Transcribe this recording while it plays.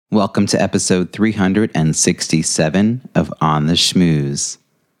Welcome to episode 367 of On the Schmooze.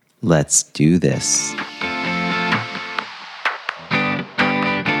 Let's do this.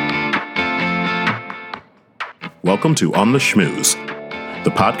 Welcome to On the Schmooze,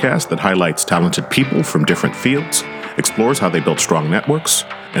 the podcast that highlights talented people from different fields, explores how they built strong networks,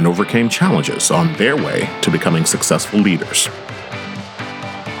 and overcame challenges on their way to becoming successful leaders.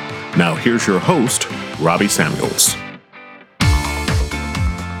 Now here's your host, Robbie Samuels.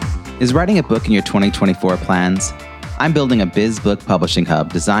 Is writing a book in your 2024 plans? I'm building a biz book publishing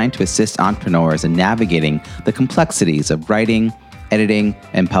hub designed to assist entrepreneurs in navigating the complexities of writing, editing,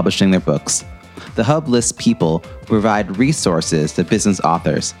 and publishing their books. The hub lists people who provide resources to business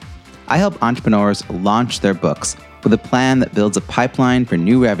authors. I help entrepreneurs launch their books with a plan that builds a pipeline for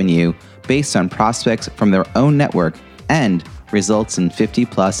new revenue based on prospects from their own network and results in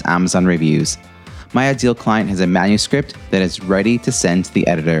 50+ Amazon reviews. My ideal client has a manuscript that is ready to send to the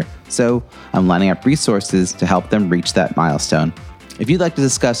editor, so I'm lining up resources to help them reach that milestone. If you'd like to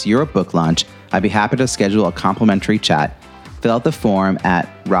discuss your book launch, I'd be happy to schedule a complimentary chat. Fill out the form at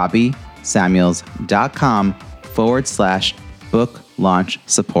robbiesamuels.com/book launch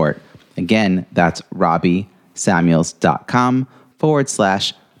support. Again, that's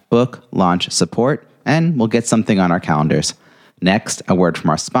robbiesamuels.com/book launch support, and we'll get something on our calendars. Next, a word from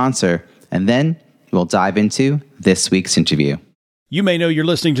our sponsor, and then we'll dive into this week's interview. You may know you're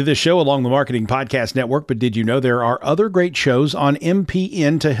listening to this show along the Marketing Podcast Network, but did you know there are other great shows on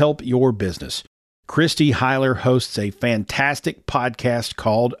MPN to help your business? Christy Heiler hosts a fantastic podcast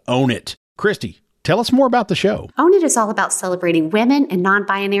called Own It. Christy, tell us more about the show. Own It is all about celebrating women and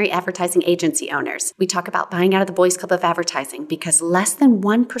non-binary advertising agency owners. We talk about buying out of the boys' club of advertising because less than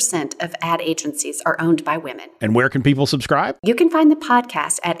 1% of ad agencies are owned by women. And where can people subscribe? You can find the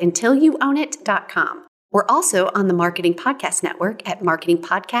podcast at untilyouownit.com. We're also on the Marketing Podcast Network at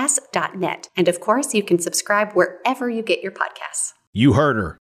marketingpodcast.net. And of course, you can subscribe wherever you get your podcasts. You heard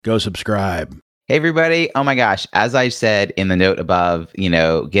her. Go subscribe. Hey, everybody. Oh, my gosh. As I said in the note above,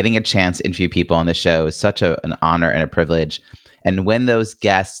 getting a chance to interview people on the show is such an honor and a privilege. And when those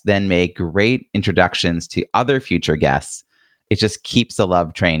guests then make great introductions to other future guests, it just keeps the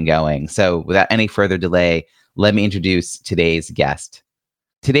love train going. So without any further delay, let me introduce today's guest.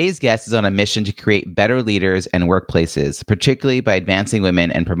 Today's guest is on a mission to create better leaders and workplaces, particularly by advancing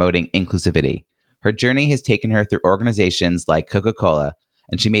women and promoting inclusivity. Her journey has taken her through organizations like Coca-Cola,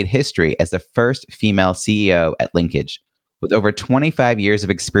 and she made history as the first female CEO at Linkage. With over 25 years of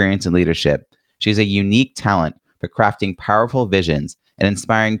experience in leadership, she is a unique talent for crafting powerful visions and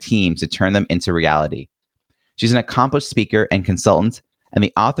inspiring teams to turn them into reality. She's an accomplished speaker and consultant and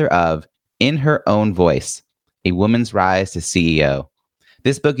the author of In Her Own Voice, A Woman's Rise to CEO.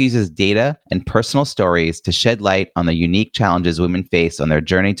 This book uses data and personal stories to shed light on the unique challenges women face on their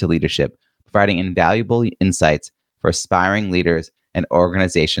journey to leadership, providing invaluable insights for aspiring leaders and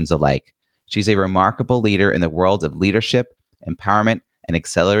organizations alike. She's a remarkable leader in the world of leadership, empowerment, and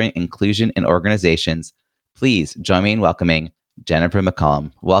accelerating inclusion in organizations. Please join me in welcoming Jennifer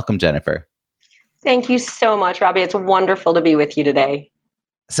McCollum. Welcome, Jennifer. Thank you so much, Robbie. It's wonderful to be with you today.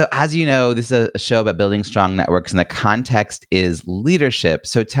 So as you know, this is a show about building strong networks, and the context is leadership.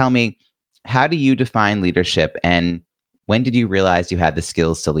 So tell me, how do you define leadership, and when did you realize you had the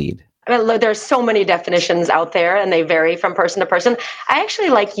skills to lead? I mean, there's so many definitions out there, and they vary from person to person. I actually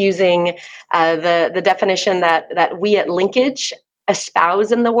like using the definition that we at Linkage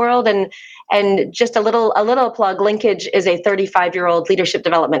espouse in the world, and just a little plug. Linkage is a 35-year-old leadership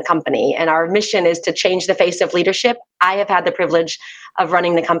development company, and our mission is to change the face of leadership. I have had the privilege of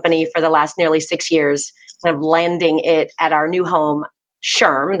running the company for the last nearly 6 years, kind of landing it at our new home,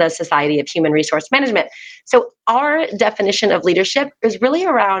 SHRM, the Society of Human Resource Management. So our definition of leadership is really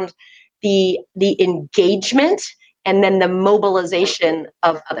around the engagement and then the mobilization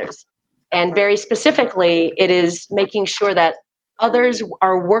of others. And very specifically, it is making sure that others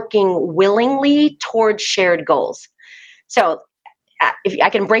are working willingly towards shared goals. So if I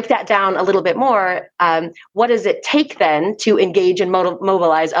can break that down a little bit more, what does it take then to engage and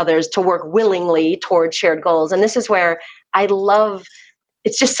mobilize others to work willingly towards shared goals? And this is where I love,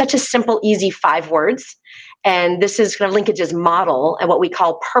 it's just such a simple, easy 5 words. And this is kind of Linkage's model and what we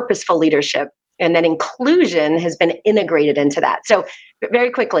call purposeful leadership. And then inclusion has been integrated into that. So very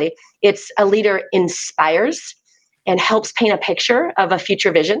quickly, it's a leader inspires and helps paint a picture of a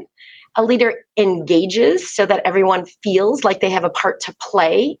future vision. A leader engages so that everyone feels like they have a part to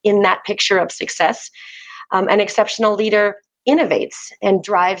play in that picture of success. An exceptional leader innovates and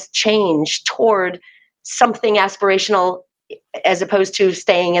drives change toward something aspirational as opposed to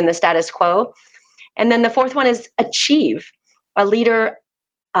staying in the status quo. And then the fourth one is achieve. A leader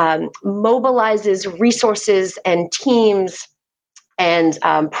mobilizes resources and teams and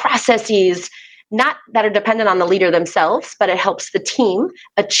processes, not that are dependent on the leader themselves, but it helps the team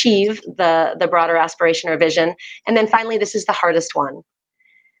achieve the broader aspiration or vision. And then finally, this is the hardest one.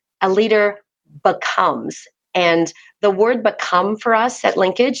 A leader becomes. And the word become for us at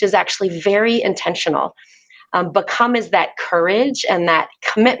Linkage is actually very intentional. Become is that courage and that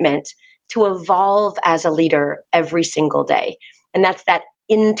commitment to evolve as a leader every single day. And that's that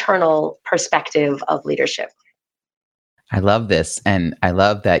internal perspective of leadership. I love this. And I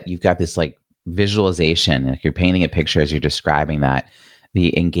love that you've got this like visualization, like you're painting a picture as you're describing that,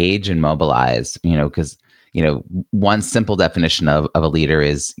 the engage and mobilize, because, one simple definition of a leader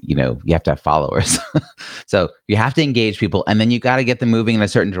is, you have to have followers. So you have to engage people and then you got to get them moving in a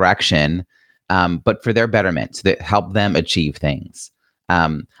certain direction, but for their betterment, to help them achieve things.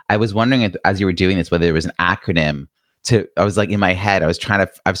 I was wondering as you were doing this, whether there was an acronym I was like in my head, I was trying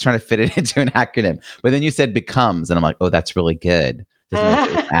to fit it into an acronym, but then you said becomes, and I'm like, oh, that's really good. Doesn't know if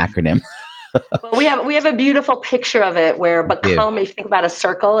it was an acronym. Well, we have a beautiful picture of it where become, if you think about a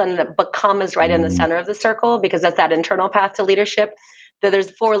circle, and the become is right in the center of the circle because that's that internal path to leadership.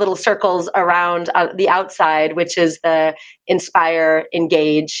 There's 4 little circles around the outside, which is the inspire,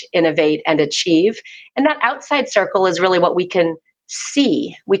 engage, innovate, and achieve. And that outside circle is really what we can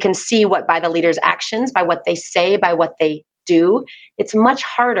see. We can see what by the leader's actions, by what they say, by what they do. It's much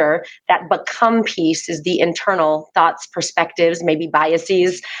harder. That become piece is the internal thoughts, perspectives, maybe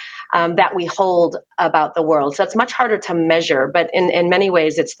biases that we hold about the world. So it's much harder to measure, but in many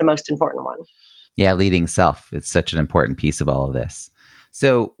ways, it's the most important one. Yeah, leading self. It's such an important piece of all of this.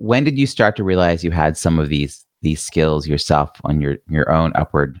 So when did you start to realize you had some of these skills yourself on your own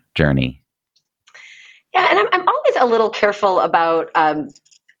upward journey? Yeah, and I'm always a little careful about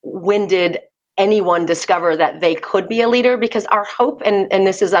when did anyone discover that they could be a leader, because our hope, and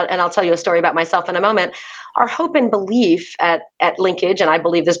this is, and I'll tell you a story about myself in a moment, our hope and belief at Linkage, and I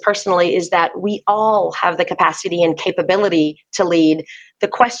believe this personally, is that we all have the capacity and capability to lead. The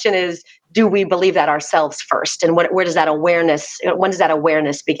question is, do we believe that ourselves first? And where does that awareness, when does that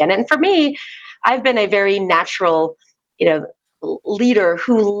awareness begin? And for me, I've been a very natural, leader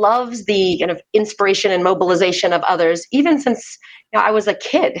who loves the kind of inspiration and mobilization of others, even since I was a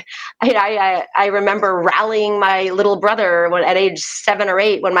kid. I remember rallying my little brother at age 7 or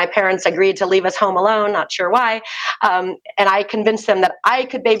 8 when my parents agreed to leave us home alone, not sure why. And I convinced them that I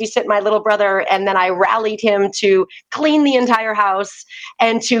could babysit my little brother. And then I rallied him to clean the entire house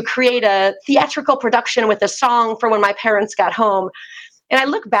and to create a theatrical production with a song for when my parents got home. And I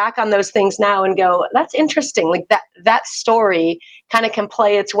look back on those things now and go, that's interesting. Like that story kind of can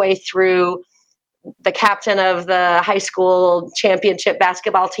play its way through the captain of the high school championship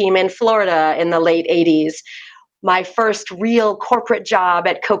basketball team in Florida in the late 80s. My first real corporate job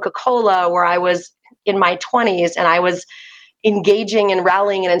at Coca-Cola, where I was in my 20s and I was engaging and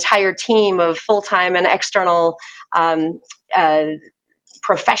rallying an entire team of full-time and external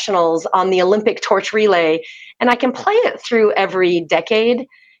professionals on the Olympic torch relay. And I can play it through every decade.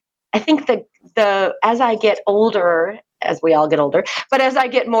 I think that as I get older, as we all get older, but as I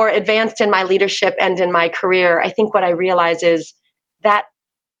get more advanced in my leadership and in my career, I think what I realize is that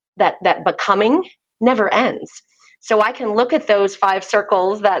becoming never ends. So I can look at those 5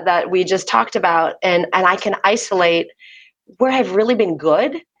 circles that we just talked about, and I can isolate where I've really been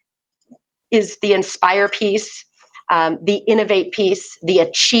good is the inspire piece, the innovate piece, the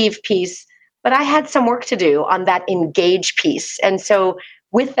achieve piece. But I had some work to do on that engage piece. And so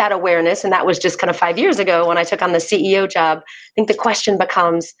with that awareness, and that was just kind of 5 years ago when I took on the CEO job, I think the question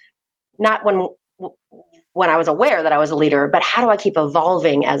becomes not when I was aware that I was a leader, but how do I keep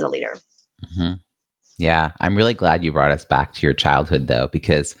evolving as a leader? Mm-hmm. Yeah, I'm really glad you brought us back to your childhood, though,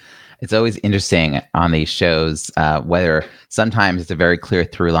 because it's always interesting on these shows, whether sometimes it's a very clear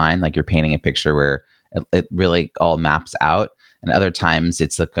through line, like you're painting a picture where it really all maps out. And other times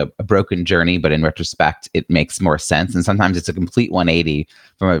it's like a broken journey, but in retrospect, it makes more sense. And sometimes it's a complete 180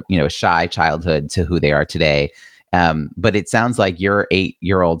 from a shy childhood to who they are today. But it sounds like your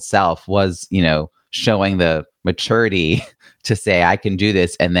 8-year-old self was, showing the maturity to say, I can do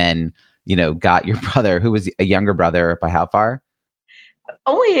this. And then, got your brother, who was a younger brother, by how far?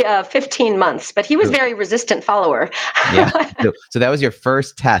 Only 15 months, but he was very resistant follower. Yeah. So that was your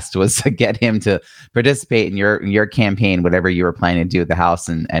first test, was to get him to participate in your campaign, whatever you were planning to do at the house,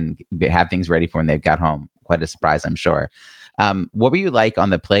 and have things ready for when they got home. Quite a surprise, I'm sure. What were you like on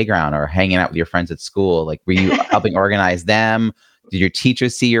the playground or hanging out with your friends at school? Like, were you helping organize them? Did your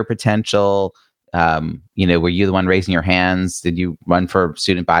teachers see your potential? Were you the one raising your hands? Did you run for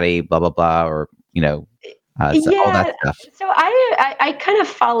student body, blah, blah, blah? Or, So all that Yeah. stuff. So I kind of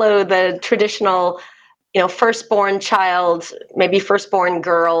follow the traditional, firstborn child, maybe firstborn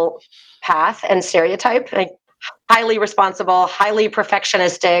girl path and stereotype. Like highly responsible, highly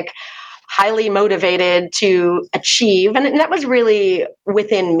perfectionistic, highly motivated to achieve. And that was really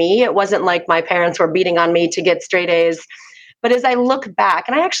within me. It wasn't like my parents were beating on me to get straight A's. But as I look back,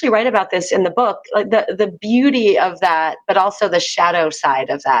 and I actually write about this in the book, like the beauty of that, but also the shadow side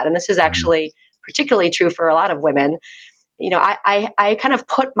of that. And this is Mhm. actually particularly true for a lot of women. I kind of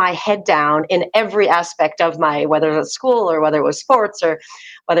put my head down in every aspect of my, whether it was school or whether it was sports or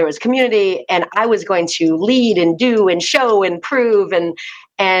whether it was community, and I was going to lead and do and show and prove and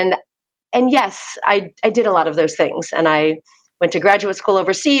and yes, I did a lot of those things. And I went to graduate school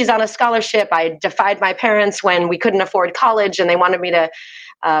overseas on a scholarship. I defied my parents when we couldn't afford college, and they wanted me to.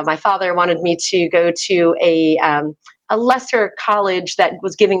 My father wanted me to go to a lesser college that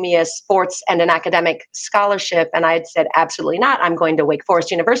was giving me a sports and an academic scholarship, and I had said absolutely not. I'm going to Wake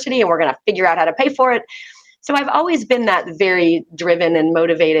Forest University, and we're going to figure out how to pay for it. So I've always been that very driven and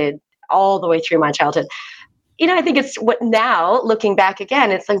motivated all the way through my childhood. I think it's what now looking back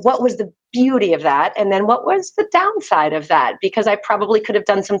again, it's like, what was the beauty of that? And then what was the downside of that? Because I probably could have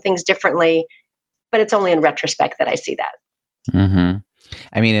done some things differently, but it's only in retrospect that I see that. Hmm.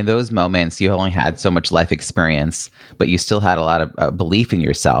 I mean, in those moments, you only had so much life experience, but you still had a lot of belief in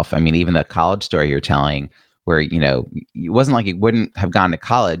yourself. I mean, even the college story you're telling, where, it wasn't like you wouldn't have gone to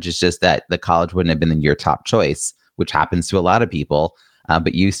college. It's just that the college wouldn't have been your top choice, which happens to a lot of people.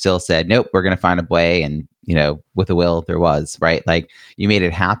 But you still said, nope, we're going to find a way. And, with a will, there was, right? Like you made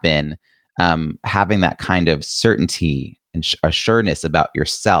it happen, having that kind of certainty and assuredness about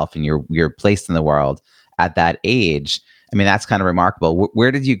yourself and your place in the world at that age. I mean, that's kind of remarkable.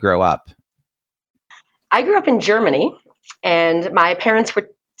 Where did you grow up? I grew up in Germany, and my parents were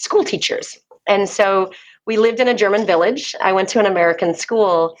school teachers. And so we lived in a German village. I went to an American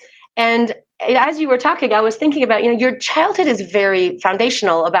school. And as you were talking, I was thinking about, your childhood is very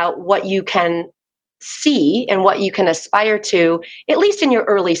foundational about what you can see and what you can aspire to, at least in your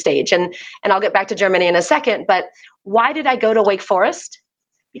early stage. And I'll get back to Germany in a second. But why did I go to Wake Forest?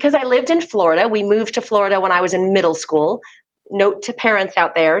 Because I lived in Florida. We moved to Florida when I was in middle school. Note to parents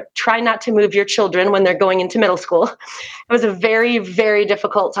out there, try not to move your children when they're going into middle school. It was a very, very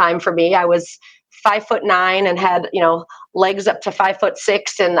difficult time for me. I was 5'9" and had, legs up to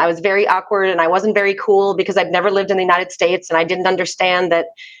 5'6", and I was very awkward and I wasn't very cool because I'd never lived in the United States and I didn't understand that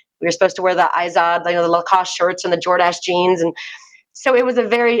we were supposed to wear the Izod, the Lacoste shirts and the Jordache jeans. And so it was a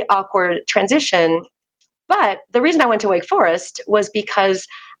very awkward transition. But the reason I went to Wake Forest was because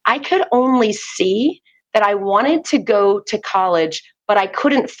I could only see that I wanted to go to college, but I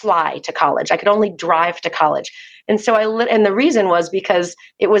couldn't fly to college. I could only drive to college. And so and the reason was because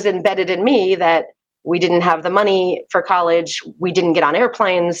it was embedded in me that we didn't have the money for college. We didn't get on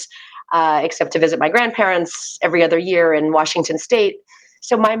airplanes, except to visit my grandparents every other year in Washington State.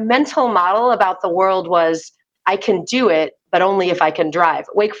 So my mental model about the world was, I can do it, but only if I can drive.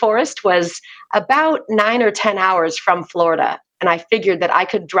 Wake Forest was about 9 or 10 hours from Florida. And I figured that I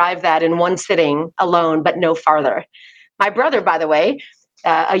could drive that in one sitting alone, but no farther. My brother, by the way,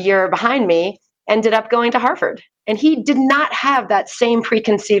 a year behind me, ended up going to Harvard. And he did not have that same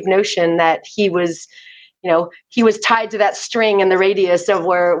preconceived notion that he was tied to that string in the radius of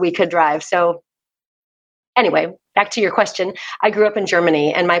where we could drive. So anyway, back to your question. I grew up in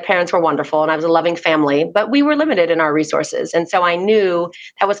Germany and my parents were wonderful and I was a loving family, but we were limited in our resources. And so I knew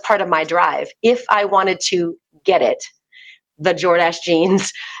that was part of my drive. If I wanted to get it, the Jordache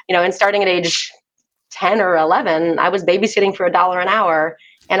jeans, and starting at age 10 or 11, I was babysitting for $1 an hour.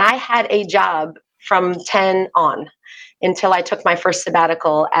 And I had a job from 10 on until I took my first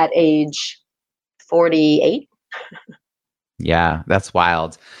sabbatical at age 48. Yeah, that's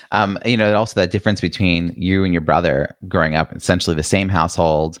wild. Also that difference between you and your brother growing up essentially the same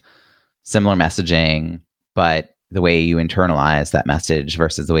household, similar messaging, but the way you internalize that message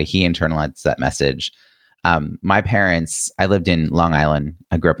versus the way he internalized that message. My parents, I lived in Long Island.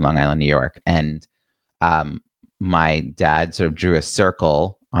 I grew up in Long Island, New York. And my dad sort of drew a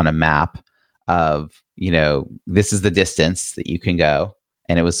circle on a map of, this is the distance that you can go.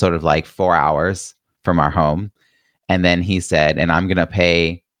 And it was sort of like 4 hours from our home. And then he said, and I'm going to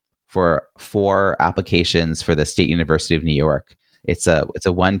pay for 4 applications for the State University of New York. It's a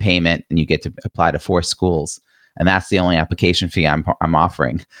one payment and you get to apply to 4 schools. And that's the only application fee I'm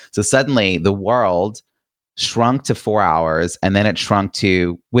offering. So suddenly the world shrunk to 4 hours, and then it shrunk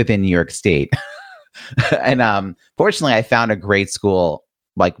to within New York State. And fortunately, I found a great school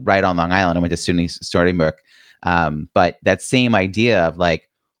like right on Long Island. I went to SUNY Storybrooke. But that same idea of like,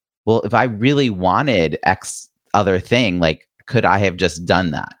 well, if I really wanted X other thing, like, could I have just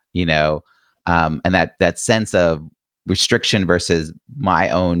done that? And that sense of restriction versus my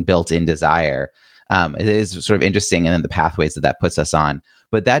own built-in desire, it is sort of interesting, and then the pathways that puts us on.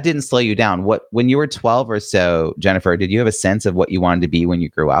 But that didn't slow you down. When you were 12 or so, Jennifer, did you have a sense of what you wanted to be when you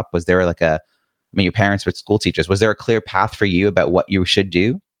grew up? Was there like your parents were school teachers. Was there a clear path for you about what you should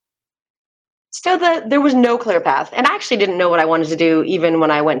do? So there was no clear path, and I actually didn't know what I wanted to do even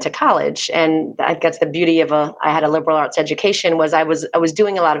when I went to college. And I guess the beauty of I had a liberal arts education was I was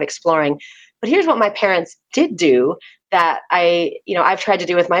doing a lot of exploring. But here's what my parents did do that I've tried to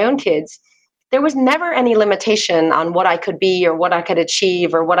do with my own kids. There was never any limitation on what I could be or what I could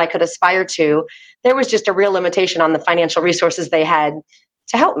achieve or what I could aspire to. There was just a real limitation on the financial resources they had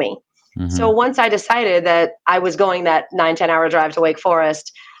to help me. Mm-hmm. So once I decided that I was going that 9-10 hour drive to Wake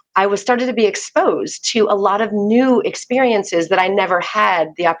Forest, I was started to be exposed to a lot of new experiences that I never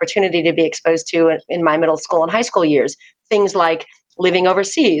had the opportunity to be exposed to in my middle school and high school years. Things like living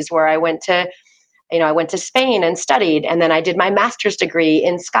overseas, where I went to Spain and studied, and then I did my master's degree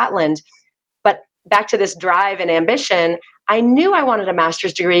in Scotland. But back to this drive and ambition, I knew I wanted a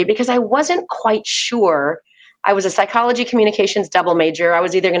master's degree because I wasn't quite sure. I was a psychology communications double major. I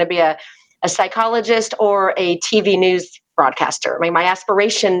was either going to be a psychologist or a TV news broadcaster. I mean, my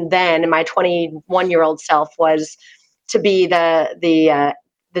aspiration then, my 21-year-old self, was to be the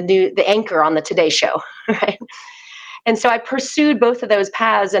anchor on the Today Show, right? And so I pursued both of those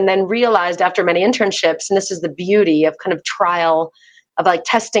paths, and then realized after many internships, and this is the beauty of kind of trial, of like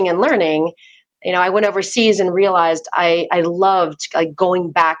testing and learning. I went overseas and realized I loved like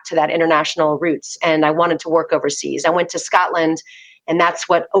going back to that international roots, and I wanted to work overseas. I went to Scotland, and that's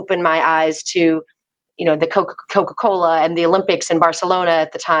what opened my eyes to the Coca-Cola and the Olympics in Barcelona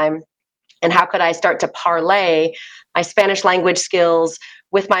at the time. And how could I start to parlay my Spanish language skills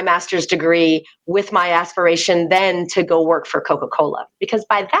with my master's degree, with my aspiration then to go work for Coca-Cola? Because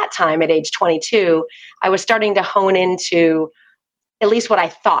by that time, at age 22, I was starting to hone into at least what I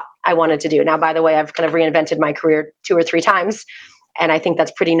thought I wanted to do. Now, by the way, I've kind of reinvented my career 2 or 3 times. And I think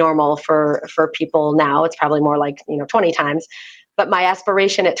that's pretty normal for people now. It's probably more like 20 times. But my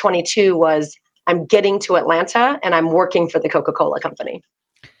aspiration at 22 was, I'm getting to Atlanta and I'm working for the Coca-Cola company.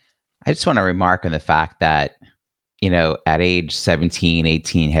 I just want to remark on the fact that, at age 17,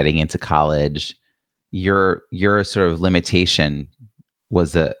 18, heading into college, your sort of limitation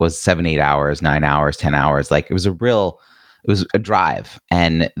was 7, 8 hours, 9 hours, 10 hours. Like it was a drive.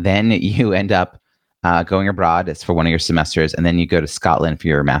 And then you end up going abroad. It's for one of your semesters. And then you go to Scotland for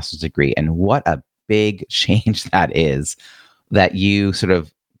your master's degree. And what a big change that is, that you sort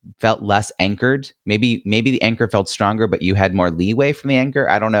of felt less anchored. Maybe the anchor felt stronger, but you had more leeway from the anchor.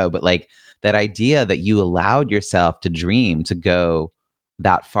 I don't know. But like that idea that you allowed yourself to dream to go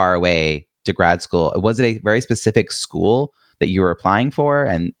that far away to grad school. Was it a very specific school that you were applying for?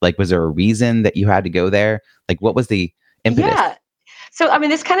 And like, was there a reason that you had to go there? Like, what was the impetus? Yeah. So, I mean,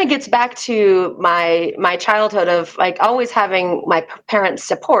 this kind of gets back to my childhood of like always having my parents'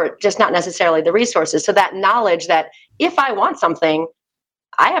 support, just not necessarily the resources. So that knowledge that if I want something,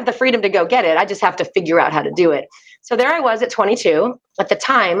 I have the freedom to go get it. I just have to figure out how to do it. So there I was at 22. At the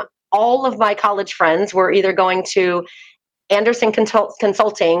time, all of my college friends were either going to Anderson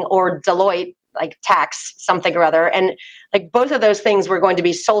Consulting or Deloitte, like tax something or other. And like both of those things were going to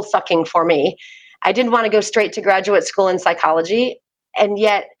be soul sucking for me. I didn't want to go straight to graduate school in psychology. And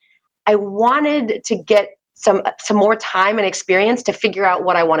yet I wanted to get some more time and experience to figure out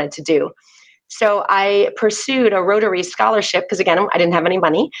what I wanted to do. So I pursued a Rotary scholarship because, again, I didn't have any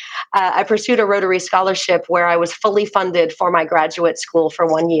money. I pursued a Rotary scholarship where I was fully funded for my graduate school for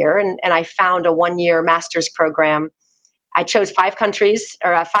 1 year. And I found a 1-year master's program. I chose 5 countries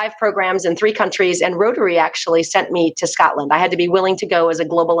or 5 programs in 3 countries. And Rotary actually sent me to Scotland. I had to be willing to go as a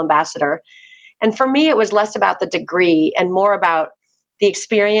global ambassador. And for me, it was less about the degree and more about the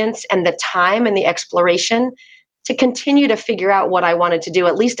experience and the time and the exploration to continue to figure out what I wanted to do,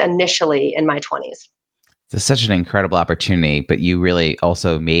 at least initially in my 20s. It's such an incredible opportunity, but you really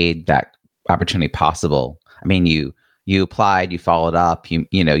also made that opportunity possible. I mean, you applied, you followed up, you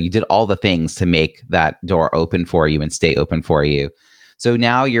did all the things to make that door open for you and stay open for you. So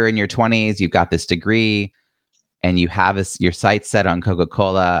now you're in your 20s, you've got this degree, and you have your sights set on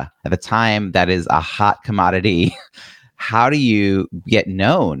Coca-Cola. At the time, that is a hot commodity. How do you get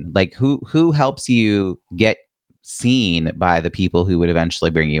known? Like who helps you get seen by the people who would eventually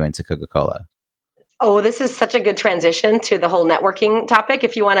bring you into Coca-Cola? Oh, this is such a good transition to the whole networking topic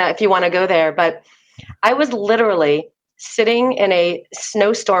if you want to go there. But I was literally sitting in a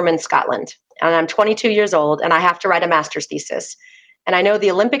snowstorm in Scotland, and I'm 22 years old, and I have to write a master's thesis. And I know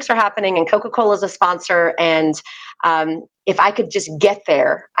the Olympics are happening and Coca-Cola is a sponsor. And if I could just get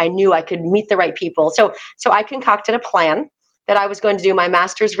there, I knew I could meet the right people. So I concocted a plan that I was going to do my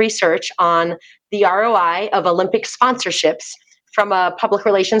master's research on the ROI of Olympic sponsorships from a public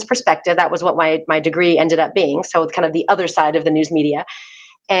relations perspective. That was what my degree ended up being. So kind of the other side of the news media.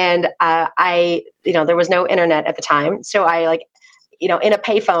 And there was no internet at the time. So in a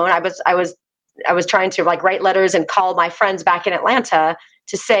payphone, I was trying to write letters and call my friends back in Atlanta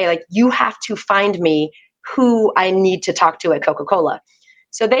to say, you have to find me who I need to talk to at Coca-Cola.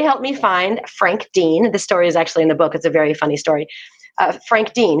 So they helped me find Frank Dean. The story is actually in the book. It's a very funny story.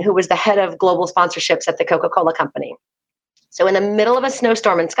 Frank Dean, who was the head of global sponsorships at the Coca-Cola company. So in the middle of a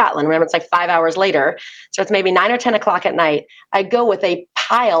snowstorm in Scotland, remember it's 5 hours later, so it's maybe 9 or 10 o'clock at night, I go with a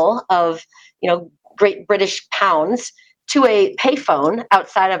pile of, Great British pounds to a payphone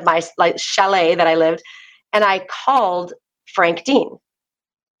outside of my chalet that I lived, and I called Frank Dean.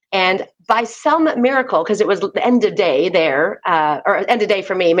 And by some miracle, because it was the end of day there, or end of day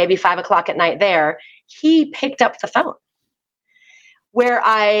for me, maybe 5 o'clock at night there, he picked up the phone. Where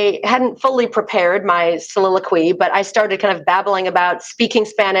I hadn't fully prepared my soliloquy, but I started kind of babbling about speaking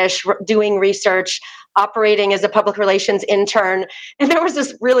Spanish, doing research, operating as a public relations intern. And there was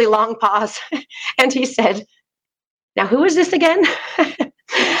this really long pause. And he said, "Now, who is this again?"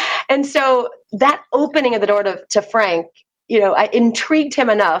 And so that opening of the door to Frank, I intrigued him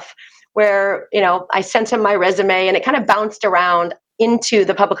enough where, I sent him my resume and it kind of bounced around into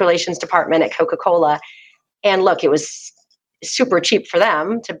the public relations department at Coca-Cola. And look, it was super cheap for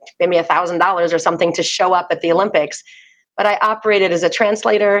them to pay me $1,000 or something to show up at the Olympics. But I operated as a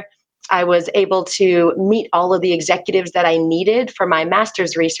translator. I was able to meet all of the executives that I needed for my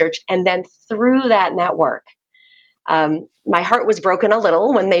master's research. And then through that network, my heart was broken a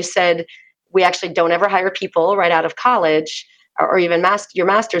little when they said, we actually don't ever hire people right out of college or even your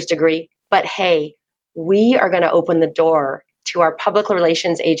master's degree. But hey, we are going to open the door to our public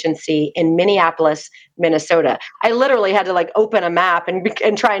relations agency in Minneapolis, Minnesota. I literally had to open a map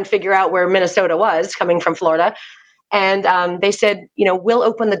and try and figure out where Minnesota was coming from Florida. And they said, we'll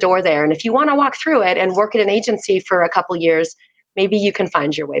open the door there. And if you want to walk through it and work at an agency for a couple years, maybe you can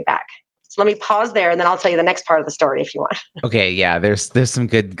find your way back. So let me pause there and then I'll tell you the next part of the story if you want. Okay, yeah, there's some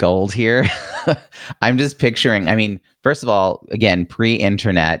good gold here. I'm just picturing, first of all, again,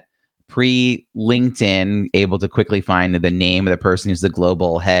 pre-internet, pre-LinkedIn, able to quickly find the name of the person who's the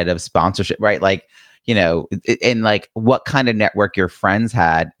global head of sponsorship, right? And what kind of network your friends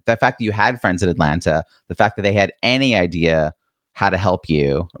had, the fact that you had friends in Atlanta, the fact that they had any idea how to help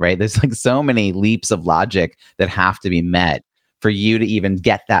you, right? There's so many leaps of logic that have to be met for you to even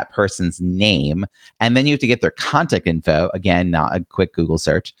get that person's name. And then you have to get their contact info. Again, not a quick Google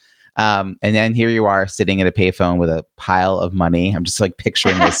search. And then here you are sitting at a payphone with a pile of money. I'm just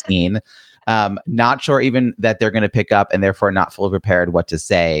picturing the scene. Not sure even that they're going to pick up and therefore not fully prepared what to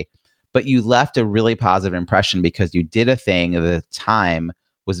say. But you left a really positive impression because you did a thing at the time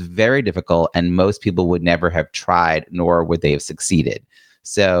was very difficult and most people would never have tried, nor would they have succeeded.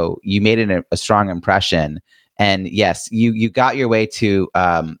 So you made a strong impression. And yes, you got your way to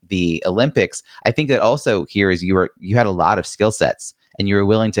the Olympics. I think that also here is you had a lot of skill sets and you were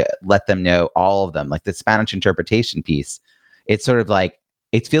willing to let them know all of them, like the Spanish interpretation piece. It's sort of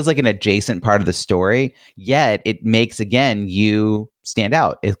it feels like an adjacent part of the story, yet it makes, again, you stand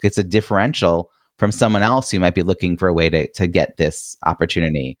out. It's a differential from someone else who might be looking for a way to get this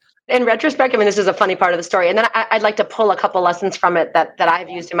opportunity. In retrospect, this is a funny part of the story. And then I'd like to pull a couple lessons from it that I've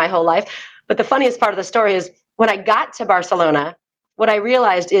used in my whole life. But the funniest part of the story is when I got to Barcelona, what I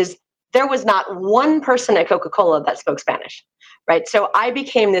realized is there was not one person at Coca-Cola that spoke Spanish, right? So I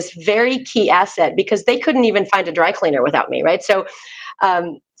became this very key asset because they couldn't even find a dry cleaner without me, right? So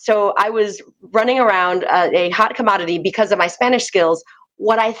I was running around a hot commodity because of my Spanish skills.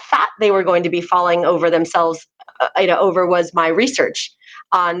 What I thought they were going to be falling over themselves, over was my research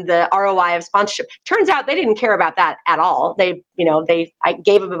on the ROI of sponsorship. Turns out they didn't care about that at all. I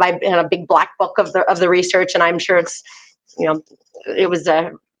gave them a big black book of the research, and I'm sure it was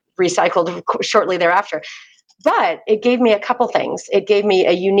recycled shortly thereafter. But it gave me a couple things. It gave me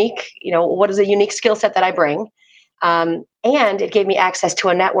a unique, what is a unique skill set that I bring. And it gave me access to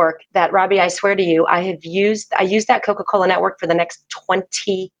a network that, Robbie, I swear to you, I used that Coca-Cola network for the next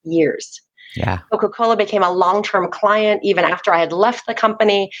 20 years. Yeah. Coca-Cola became a long-term client even after I had left the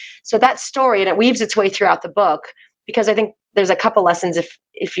company. So that story, and it weaves its way throughout the book, because I think there's a couple lessons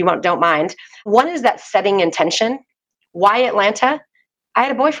if you don't mind. One is that setting intention. Why Atlanta? I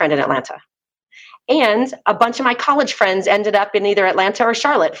had a boyfriend in Atlanta. And a bunch of my college friends ended up in either Atlanta or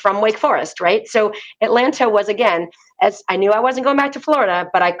Charlotte from Wake Forest, right? So Atlanta was, again, as I knew I wasn't going back to Florida,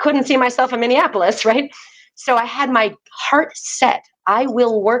 but I couldn't see myself in Minneapolis, right? So I had my heart set. I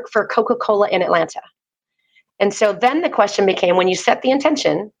will work for Coca-Cola in Atlanta. And so then the question became, when you set the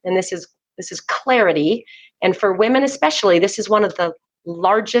intention, and this is clarity, and for women especially, this is one of the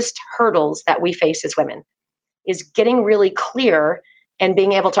largest hurdles that we face as women, is getting really clear and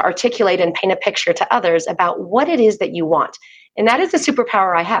being able to articulate and paint a picture to others about what it is that you want. And that is a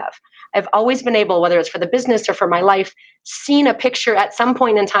superpower I have. I've always been able, whether it's for the business or for my life, seen a picture at some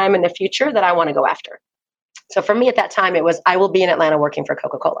point in time in the future that I want to go after. So for me at that time, it was, I will be in Atlanta working for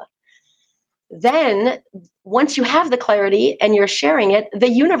Coca-Cola. Then once you have the clarity and you're sharing it, the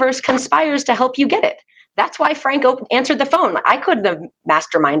universe conspires to help you get it. That's why Frank answered the phone. I couldn't have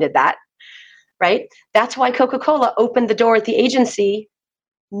masterminded that, right? That's why Coca-Cola opened the door at the agency,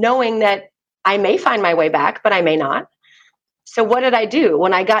 knowing that I may find my way back, but I may not. So what did I do?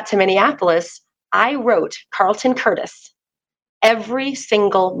 When I got to Minneapolis, I wrote Carlton Curtis every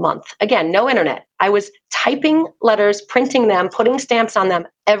single month. Again, no internet. I was typing letters, printing them, putting stamps on them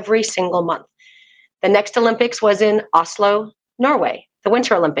every single month. The next Olympics was in Oslo, Norway, the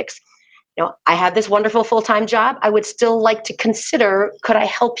Winter Olympics. I had this wonderful full-time job. I would still like to consider, could I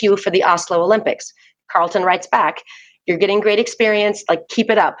help you for the Oslo Olympics? Carlton writes back, you're getting great experience, like keep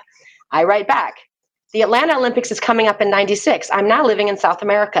it up. I write back, the Atlanta Olympics is coming up in 96. I'm now living in South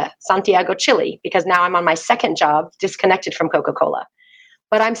America, Santiago, Chile, because now I'm on my second job, disconnected from Coca-Cola.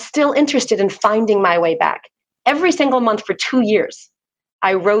 But I'm still interested in finding my way back. Every single month for 2 years,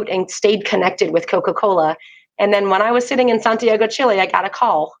 I wrote and stayed connected with Coca-Cola. And then when I was sitting in Santiago, Chile, I got a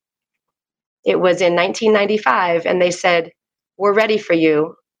call. It was in 1995, and they said, we're ready for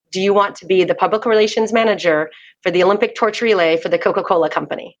you. Do you want to be the public relations manager for the Olympic torch relay for the Coca-Cola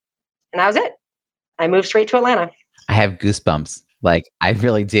company? And that was it. I moved straight to Atlanta. I have goosebumps. Like, I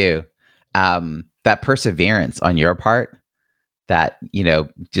really do. That perseverance on your part, that,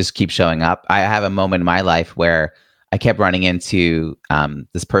 just keep showing up. I have a moment in my life where I kept running into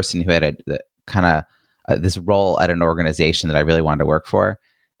this person who had this role at an organization that I really wanted to work for.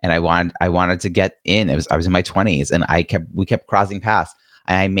 And I wanted to get in. I was in my 20s, and we kept crossing paths.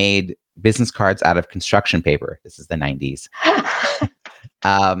 And I made business cards out of construction paper. This is the 90s.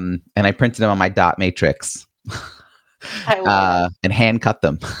 And I printed them on my dot matrix and hand cut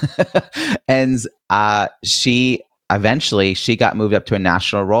them. And she got moved up to a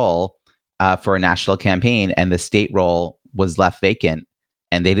national role for a national campaign, and the state role was left vacant,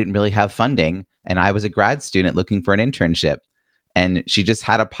 and they didn't really have funding. And I was a grad student looking for an internship. And she just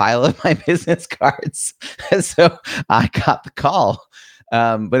had a pile of my business cards. And so I got the call.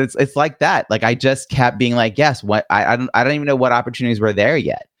 But it's like that. Like, I just kept being like, yes, I don't even know what opportunities were there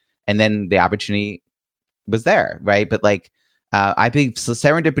yet. And then the opportunity was there, right? But I think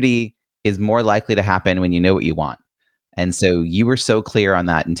serendipity is more likely to happen when you know what you want. And so you were so clear on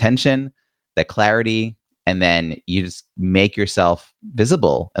that intention, that clarity, and then you just make yourself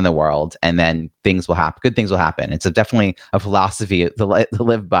visible in the world, and then things will happen. Good things will happen. It's definitely a philosophy to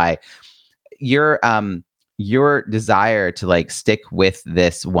live by. Your desire to stick with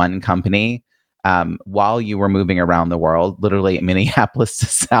this one company while you were moving around the world, literally Minneapolis to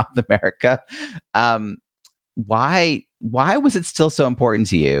South America. Why was it still so important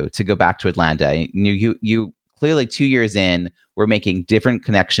to you to go back to Atlanta? You clearly 2 years in, were making different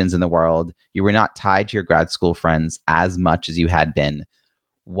connections in the world. You were not tied to your grad school friends as much as you had been.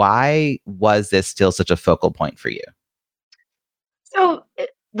 Why was this still such a focal point for you? So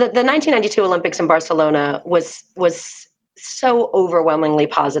the 1992 Olympics in Barcelona was so overwhelmingly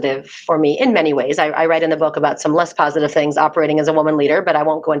positive for me in many ways. I write in the book about some less positive things operating as a woman leader, but I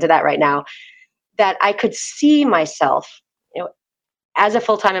won't go into that right now. That I could see myself, as a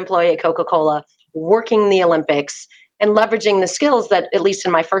full-time employee at Coca-Cola, working the Olympics and leveraging the skills that, at least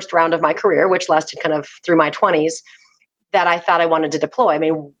in my first round of my career, which lasted kind of through my 20s, that I thought I wanted to deploy. I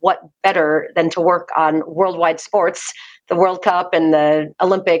mean, what better than to work on worldwide sports, the World Cup and the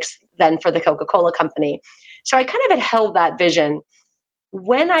Olympics, than for the Coca-Cola company? So I kind of had held that vision.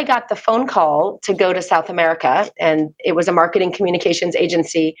 When I got the phone call to go to South America, and it was a marketing communications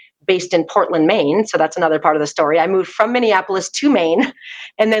agency based in Portland, Maine. So that's another part of the story. I moved from Minneapolis to Maine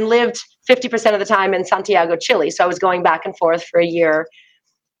and then lived 50% of the time in Santiago, Chile. So I was going back and forth for a year.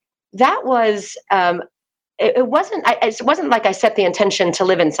 That was, it wasn't like I set the intention to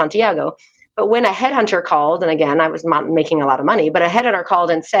live in Santiago. But when a headhunter called, and again, I was not making a lot of money, but a headhunter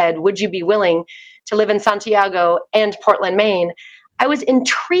called and said, would you be willing to live in Santiago and Portland, Maine? I was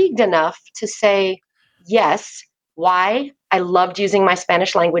intrigued enough to say yes. Why? I loved using my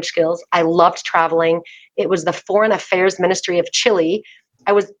Spanish language skills. I loved traveling. It was the Foreign Affairs Ministry of Chile.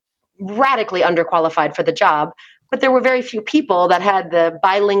 I was radically underqualified for the job, but there were very few people that had the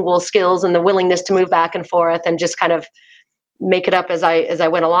bilingual skills and the willingness to move back and forth and just kind of make it up as I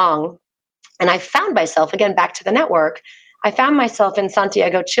went along. And I found myself, again, back to the network, I found myself in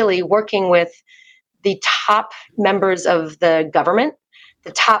Santiago, Chile, working with the top members of the government,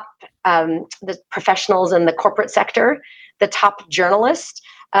 the top the professionals in the corporate sector, the top journalists,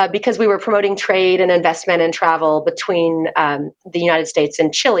 because we were promoting trade and investment and travel between the United States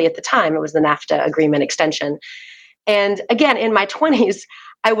and Chile at the time. It was the NAFTA agreement extension. And again, in my 20s,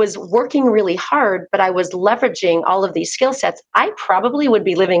 I was working really hard, but I was leveraging all of these skill sets. I probably would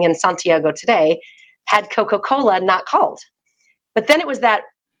be living in Santiago today had Coca-Cola not called. But then it was that,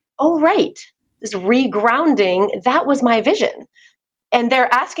 oh, right, this regrounding, that was my vision. And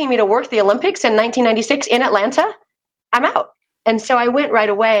they're asking me to work the Olympics in 1996 in Atlanta. I'm out. And so I went right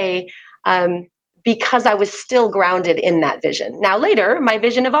away because I was still grounded in that vision. Now, later, my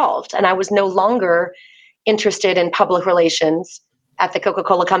vision evolved, and I was no longer interested in public relations at the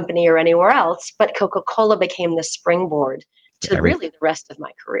Coca-Cola company or anywhere else, but Coca-Cola became the springboard to really the rest of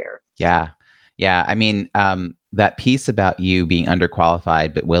my career. Yeah. Yeah. I mean, that piece about you being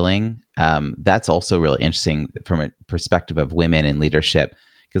underqualified but willing, that's also really interesting from a perspective of women in leadership,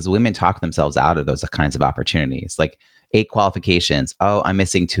 because women talk themselves out of those kinds of opportunities. Like 8 qualifications. Oh, I'm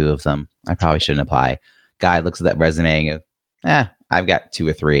missing 2 of them. I probably shouldn't apply. Guy looks at that resume and goes, I've got 2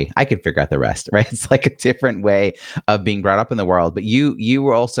 or 3. I can figure out the rest, right? It's like a different way of being brought up in the world. But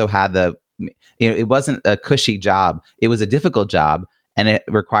you also had it wasn't a cushy job. It was a difficult job, and it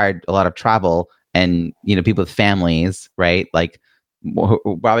required a lot of travel and, people with families, right? Like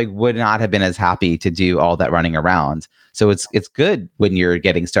probably would not have been as happy to do all that running around. So it's good when you're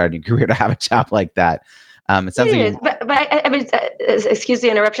getting started in your career to have a job like that. It sounds like but I mean, excuse the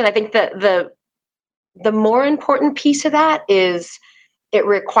interruption. I think that the more important piece of that is it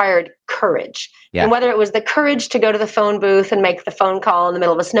required courage. Yeah. And whether it was the courage to go to the phone booth and make the phone call in the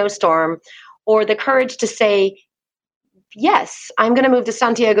middle of a snowstorm, or the courage to say, yes, I'm going to move to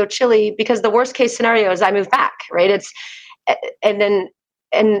Santiago, Chile, because the worst case scenario is I move back, right?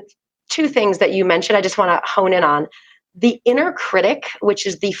 And 2 things that you mentioned, I just want to hone in on. The inner critic, which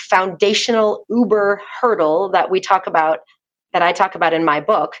is the foundational uber hurdle that I talk about in my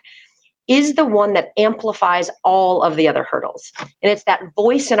book, is the one that amplifies all of the other hurdles. And it's that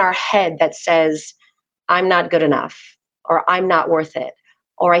voice in our head that says, I'm not good enough, or I'm not worth it,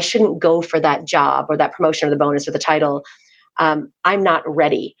 or I shouldn't go for that job or that promotion or the bonus or the title. I'm not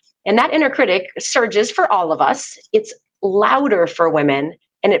ready. And that inner critic surges for all of us. It's louder for women,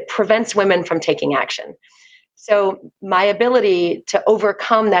 and it prevents women from taking action. So my ability to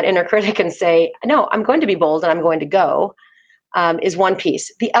overcome that inner critic and say, no, I'm going to be bold and I'm going to go, is one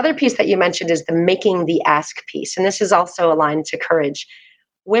piece. The other piece that you mentioned is the making the ask piece. And this is also aligned to courage.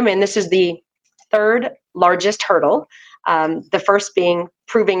 Women, this is the 3rd largest hurdle. The first being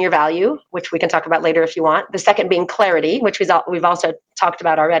proving your value, which we can talk about later if you want. The second being clarity, which we've also talked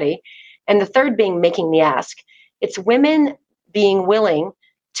about already. And the third being making the ask. It's women being willing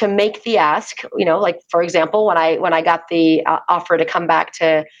to make the ask, like, for example, when I got the offer to come back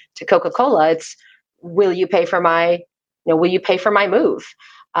to Coca-Cola, it's, will you pay for my move?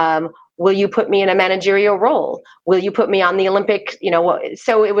 Will you put me in a managerial role? Will you put me on the Olympic,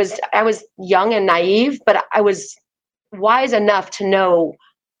 so I was young and naive, but I was wise enough to know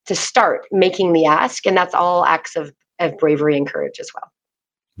to start making the ask. And that's all acts of bravery and courage as well.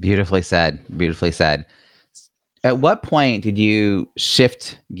 Beautifully said. Beautifully said. At what point did you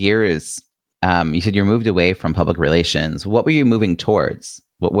shift gears? You said you moved away from public relations. What were you moving towards?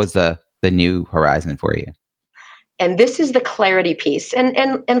 What was the new horizon for you? And this is the clarity piece.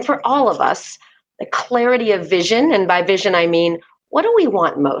 And for all of us, the clarity of vision, and by vision, I mean, what do we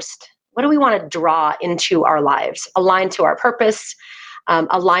want most? What do we want to draw into our lives? Aligned to our purpose,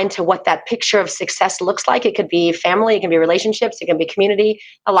 aligned to what that picture of success looks like. It could be family, it can be relationships, it can be community.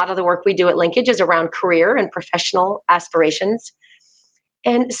 A lot of the work we do at Linkage is around career and professional aspirations.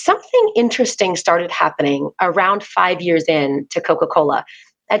 And something interesting started happening around 5 years in to Coca-Cola.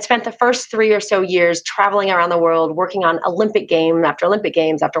 I'd spent the first 3 or so years traveling around the world, working on Olympic game after Olympic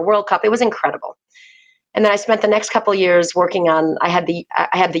Games after World Cup. It was incredible. And then I spent the next couple of years working on, I had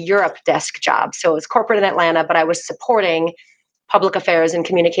the Europe desk job. So it was corporate in Atlanta, but I was supporting public affairs and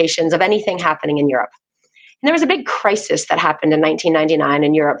communications of anything happening in Europe. And there was a big crisis that happened in 1999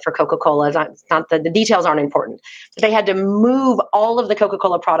 in Europe for Coca-Cola. The details aren't important. But they had to move all of the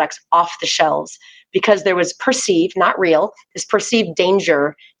Coca-Cola products off the shelves because there was perceived, not real, this perceived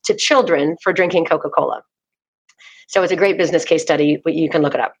danger to children for drinking Coca-Cola. So it's a great business case study, but you can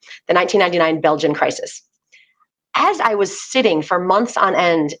look it up. The 1999 Belgian crisis. As I was sitting for months on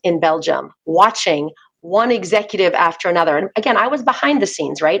end in Belgium, watching one executive after another, and again, I was behind the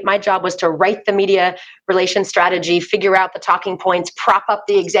scenes, right? My job was to write the media relations strategy, figure out the talking points, prop up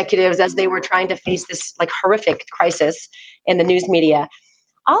the executives as they were trying to face this like horrific crisis in the news media.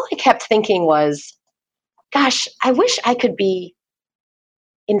 All I kept thinking was, gosh, I wish I could be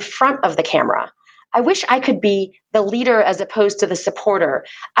in front of the camera. I wish I could be the leader as opposed to the supporter.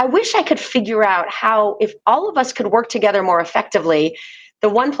 I wish I could figure out how, if all of us could work together more effectively, the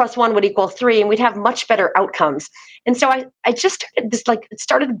 1 + 1 would equal 3 and we'd have much better outcomes. And so I just started this, like, it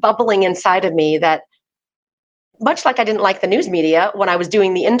started bubbling inside of me that much like I didn't like the news media when I was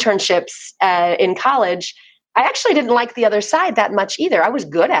doing the internships in college, I actually didn't like the other side that much either. I was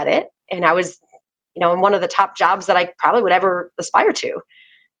good at it, and I was, in one of the top jobs that I probably would ever aspire to.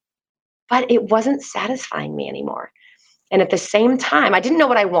 But it wasn't satisfying me anymore. And at the same time, I didn't know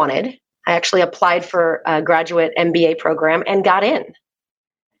what I wanted. I actually applied for a graduate MBA program and got in.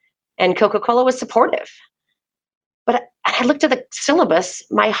 And Coca-Cola was supportive. But I looked at the syllabus,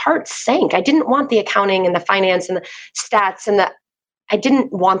 my heart sank. I didn't want the accounting and the finance and the stats I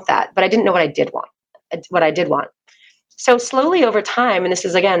didn't want that, but I didn't know what I did want. So slowly over time, and this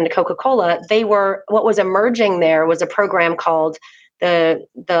is again Coca-Cola, what was emerging there was a program called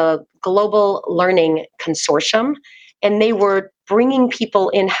the Global Learning Consortium, and they were bringing people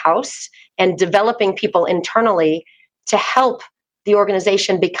in-house and developing people internally to help the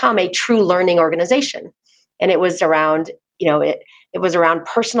organization become a true learning organization. And it was around, it was around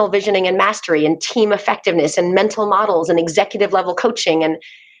personal visioning and mastery and team effectiveness and mental models and executive level coaching. And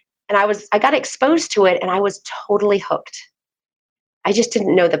I got exposed to it and I was totally hooked. I just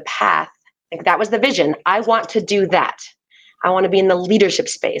didn't know the path. Like, that was the vision. I want to do that. I want to be in the leadership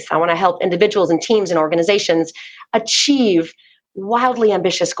space. I want to help individuals and teams and organizations achieve wildly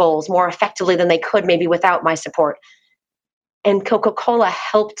ambitious goals more effectively than they could maybe without my support. And Coca-Cola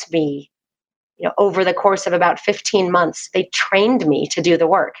helped me, over the course of about 15 months. They trained me to do the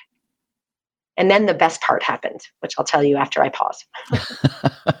work. And then the best part happened, which I'll tell you after I pause.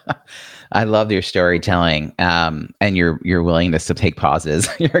 I love your storytelling, and your willingness to take pauses.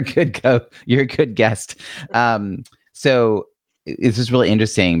 You're a good guest. So this is really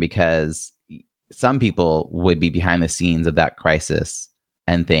interesting because some people would be behind the scenes of that crisis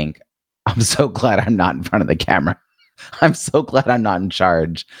and think, I'm so glad I'm not in front of the camera. I'm so glad I'm not in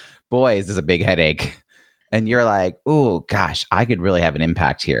charge. Boy, is this a big headache. And you're like, oh gosh, I could really have an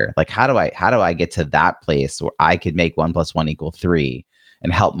impact here. Like, how do I get to that place where I could make 1 + 1 = 3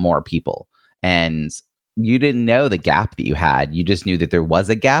 and help more people? And you didn't know the gap that you had. You just knew that there was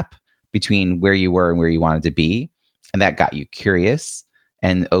a gap between where you were and where you wanted to be. And that got you curious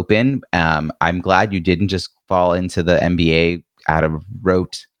and open. I'm glad you didn't just fall into the MBA out of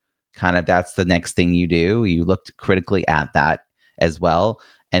rote, kind of that's the next thing you do. You looked critically at that as well.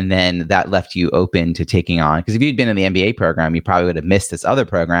 And then that left you open to taking on, because if you'd been in the MBA program, you probably would have missed this other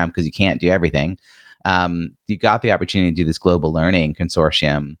program because you can't do everything. You got the opportunity to do this global learning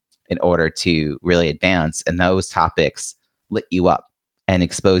consortium in order to really advance. And those topics lit you up and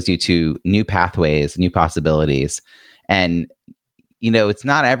exposed you to new pathways, new possibilities. And, it's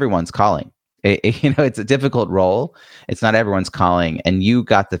not everyone's calling. It's a difficult role. It's not everyone's calling. And you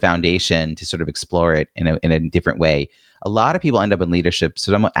got the foundation to sort of explore it in a different way. A lot of people end up in leadership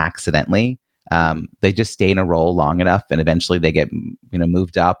somewhat accidentally. They just stay in a role long enough and eventually they get,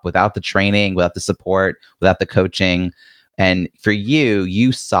 moved up without the training, without the support, without the coaching. And for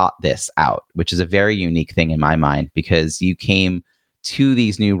you sought this out, which is a very unique thing in my mind, because you came to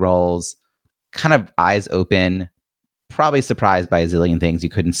these new roles kind of eyes open, probably surprised by a zillion things you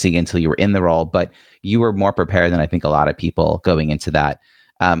couldn't see until you were in the role, but you were more prepared than I think a lot of people going into that.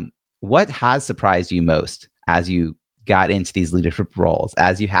 What has surprised you most as you got into these leadership roles,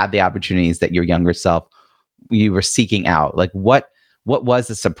 as you had the opportunities that your younger self, you were seeking out? Like what was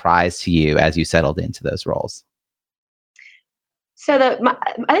the surprise to you as you settled into those roles? So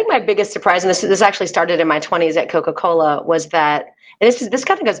I think my biggest surprise, and this actually started in my 20s at Coca-Cola, was that, and this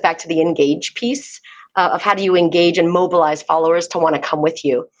kind of goes back to the engage piece of how do you engage and mobilize followers to want to come with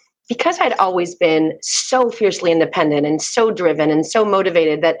you. Because I'd always been so fiercely independent and so driven and so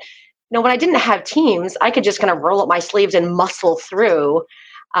motivated that, when I didn't have teams, I could just kind of roll up my sleeves and muscle through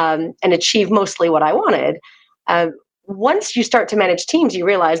and achieve mostly what I wanted. Once you start to manage teams, you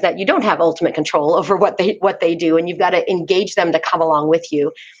realize that you don't have ultimate control over what they do, and you've got to engage them to come along with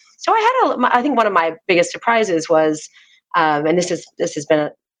you. So I think one of my biggest surprises was, and this has been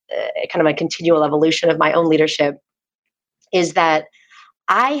a kind of a continual evolution of my own leadership, is that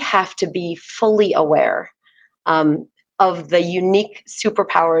I have to be fully aware of the unique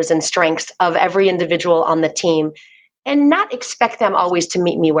superpowers and strengths of every individual on the team, and not expect them always to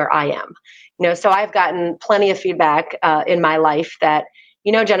meet me where I am. So I've gotten plenty of feedback in my life that,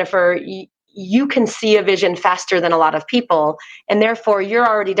 Jennifer, you can see a vision faster than a lot of people, and therefore you're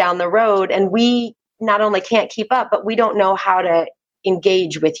already down the road, and we not only can't keep up, but we don't know how to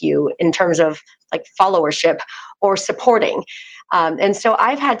engage with you in terms of like followership or supporting. And so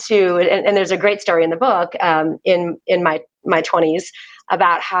I've had to, and there's a great story in the book in my 20s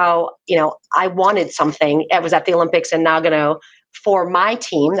about how, I wanted something. It was at the Olympics in Nagano for my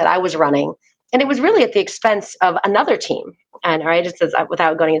team that I was running. And it was really at the expense of another team. And just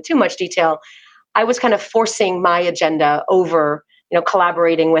without going into too much detail, I was kind of forcing my agenda over,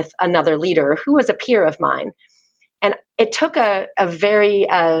 collaborating with another leader who was a peer of mine. And it took a very,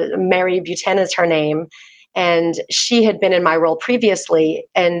 Mary Buchanan is her name, and she had been in my role previously.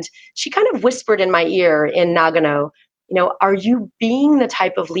 And she kind of whispered in my ear in Nagano, are you being the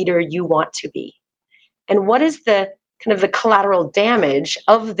type of leader you want to be? And what is the kind of the collateral damage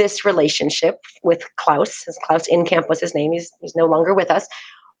of this relationship with Klaus? Klaus Inkamp was his name. He's no longer with us.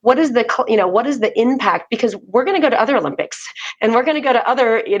 What is the impact? Because we're going to go to other Olympics, and we're going to go to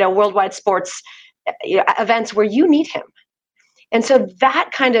other, worldwide sports events where you need him. And so that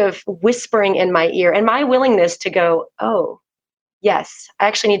kind of whispering in my ear and my willingness to go, oh, yes, I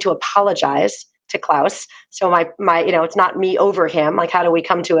actually need to apologize to Klaus. So my, it's not me over him. Like, how do we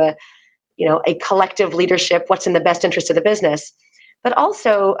come to a collective leadership? What's in the best interest of the business? But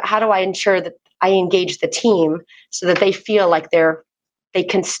also, how do I ensure that I engage the team so that they feel like they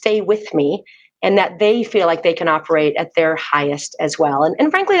can stay with me, and that they feel like they can operate at their highest as well.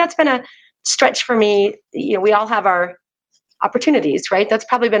 And frankly, that's been a stretch for me. We all have our opportunities, right? That's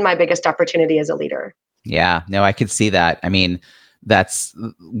probably been my biggest opportunity as a leader. Yeah, no, I could see that. I mean, that's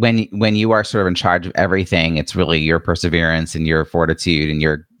when you are sort of in charge of everything, it's really your perseverance and your fortitude and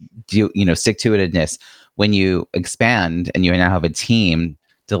your, stick-to-itiveness. When you expand and you now have a team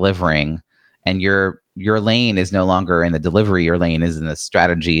delivering, and your lane is no longer in the delivery, your lane is in the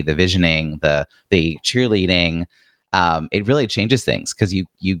strategy, the visioning, the cheerleading. It really changes things, because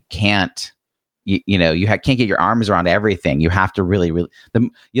you can't, can't get your arms around everything. You have to really,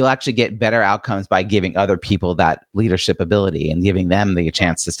 you'll actually get better outcomes by giving other people that leadership ability and giving them the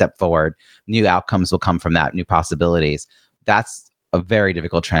chance to step forward. New outcomes will come from that, new possibilities. That's a very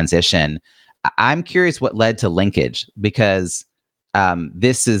difficult transition. I'm curious what led to linkage, because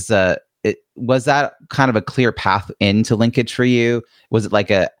this is was that kind of a clear path into linkage for you? Was it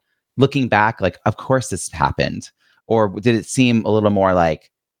like looking back, like, of course this happened? Or did it seem a little more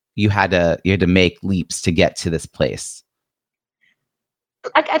like you had to make leaps to get to this place?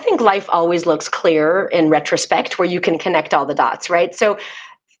 I think life always looks clear in retrospect, where you can connect all the dots, right? So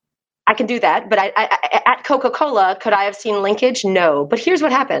I can do that, but I at Coca-Cola, could I have seen linkage? No. But here's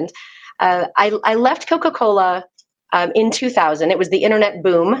what happened. I left Coca-Cola in 2000. It was the internet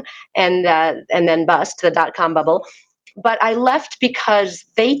boom and then bust, the dot-com bubble. But I left because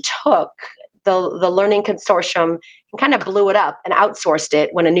they took the learning consortium and kind of blew it up and outsourced it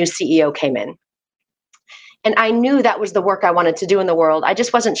when a new CEO came in. And I knew that was the work I wanted to do in the world. I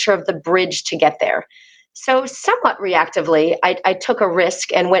just wasn't sure of the bridge to get there. So somewhat reactively, I took a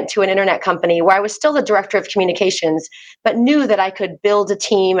risk and went to an internet company where I was still the director of communications, but knew that I could build a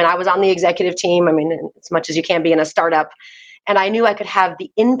team, and I was on the executive team. I mean, as much as you can be in a startup. And I knew I could have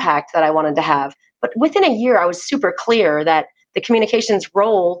the impact that I wanted to have. But within a year, I was super clear that the communications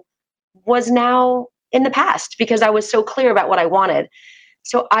role was now in the past, because I was so clear about what I wanted.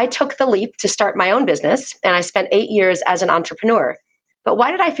 So I took the leap to start my own business, and I spent 8 years as an entrepreneur. But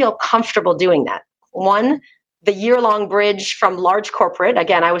why did I feel comfortable doing that? One, the year-long bridge from large corporate,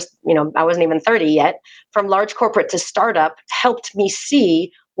 again, I wasn't even 30 yet, from large corporate to startup helped me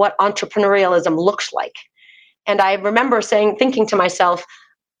see what entrepreneurialism looks like. And I remember thinking to myself,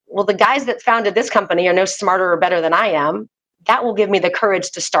 well, the guys that founded this company are no smarter or better than I am. That will give me the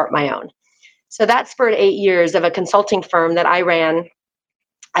courage to start my own. So that spurred 8 years of a consulting firm that I ran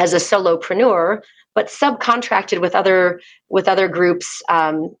as a solopreneur, but subcontracted with other groups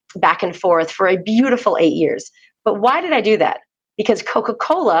back and forth for a beautiful 8 years. But why did I do that? Because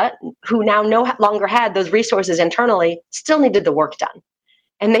Coca-Cola, who now no longer had those resources internally, still needed the work done.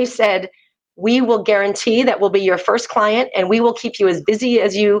 And they said, we will guarantee that we'll be your first client, and we will keep you as busy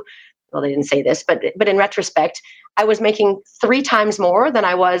as you. Well, they didn't say this, but in retrospect, I was making 3 times more than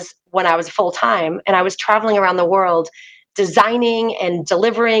I was when I was full-time, and I was traveling around the world designing and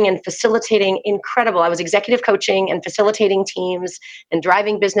delivering and facilitating incredible. I was executive coaching and facilitating teams and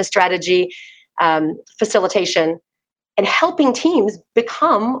driving business strategy, facilitation, and helping teams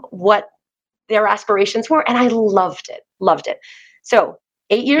become what their aspirations were. And I loved it. So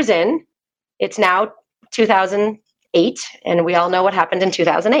 8 years in, it's now 2008, and we all know what happened in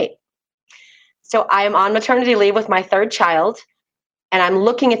 2008. So I am on maternity leave with my third child, and I'm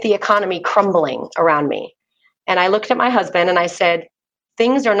looking at the economy crumbling around me. And I looked at my husband and I said,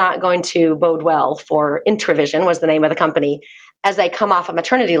 things are not going to bode well for Intravision, was the name of the company, as I come off of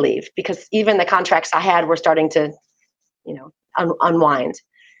maternity leave, because even the contracts I had were starting to, unwind.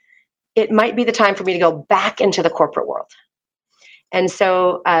 It might be the time for me to go back into the corporate world. And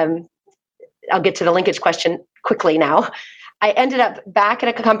so I'll get to the linkage question quickly now. I ended up back at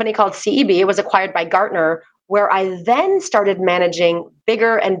a company called CEB. It was acquired by Gartner, where I then started managing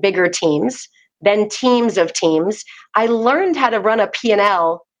bigger and bigger teams, then teams of teams. I learned how to run a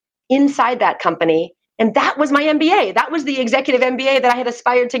P&L inside that company. And that was my MBA. That was the executive MBA that I had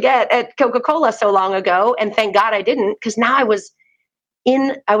aspired to get at Coca-Cola so long ago. And thank God I didn't, because now I was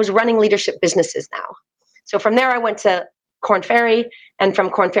running leadership businesses now. So from there, I went to Korn Ferry. And from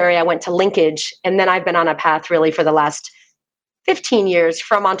Korn Ferry, I went to Linkage. And then I've been on a path really for the last 15 years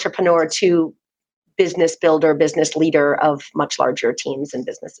from entrepreneur to business builder, business leader of much larger teams and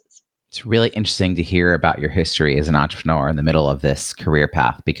businesses. It's really interesting to hear about your history as an entrepreneur in the middle of this career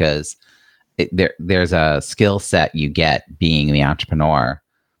path, because there's a skill set you get being the entrepreneur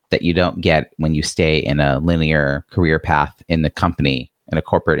that you don't get when you stay in a linear career path in the company, in a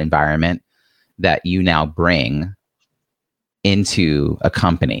corporate environment, that you now bring into a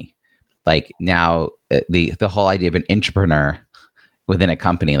company. Like now, the whole idea of an entrepreneur within a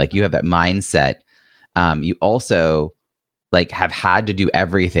company, like you have that mindset. You also have had to do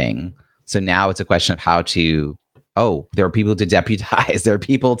everything. So now it's a question of how to, there are people to deputize, there are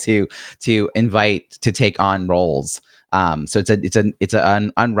people to invite to take on roles. So it's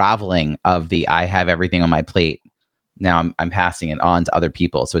an unraveling of the, I have everything on my plate. Now I'm passing it on to other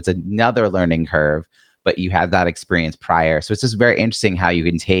people. So it's another learning curve, but you had that experience prior. So it's just very interesting how you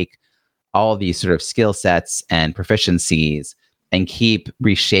can take all these sort of skill sets and proficiencies and keep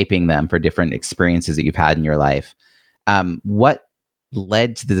reshaping them for different experiences that you've had in your life. What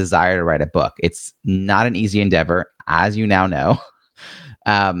led to the desire to write a book? It's not an easy endeavor, as you now know.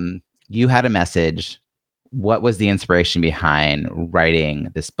 You had a message. What was the inspiration behind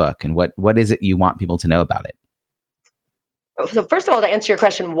writing this book, and what is it you want people to know about it? So first of all, to answer your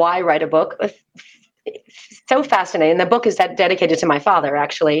question, why write a book? It's so fascinating. The book is dedicated to my father,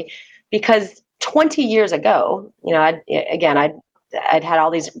 actually, because 20 years ago, I'd had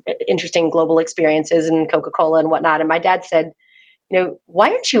all these interesting global experiences in Coca-Cola and whatnot. And my dad said, why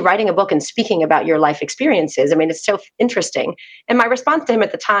aren't you writing a book and speaking about your life experiences? I mean, it's so interesting. And my response to him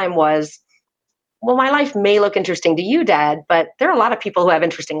at the time was, well, my life may look interesting to you, Dad, but there are a lot of people who have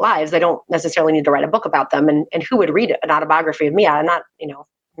interesting lives. They don't necessarily need to write a book about them. And who would read an autobiography of me? I'm not,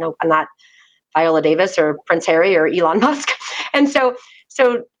 I'm not Viola Davis or Prince Harry or Elon Musk. And so,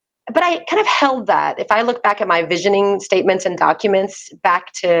 but I kind of held that. If I look back at my visioning statements and documents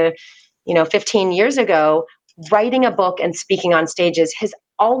back to, 15 years ago, writing a book and speaking on stages has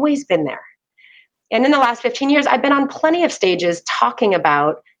always been there. And in the last 15 years, I've been on plenty of stages talking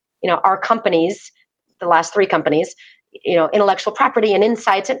about, our companies, the last 3 companies, intellectual property and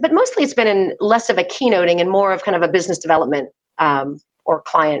insights, but mostly it's been in less of a keynoting and more of kind of a business development or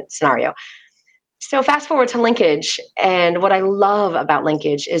client scenario. So fast forward to Linkage. And what I love about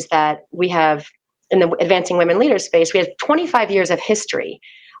Linkage is that we have, in the advancing women leaders space, we have 25 years of history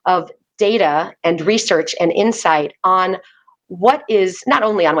of data and research and insight on what is not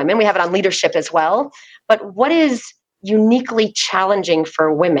only on women, we have it on leadership as well, but what is uniquely challenging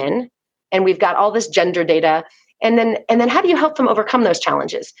for women. And we've got all this gender data. And then how do you help them overcome those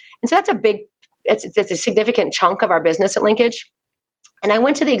challenges? And so it's a significant chunk of our business at Linkage. And I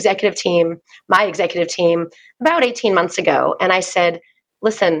went to the executive team, my executive team, about 18 months ago. And I said,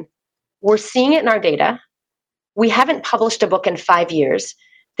 listen, we're seeing it in our data. We haven't published a book in 5 years.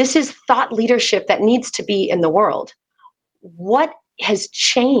 This is thought leadership that needs to be in the world. What has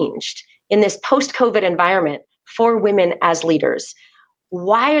changed in this post-COVID environment for women as leaders?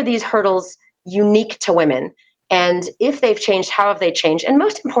 Why are these hurdles unique to women? And if they've changed, how have they changed? And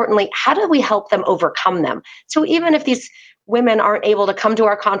most importantly, how do we help them overcome them? So even if these women aren't able to come to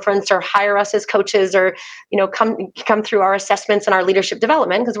our conference or hire us as coaches or come through our assessments and our leadership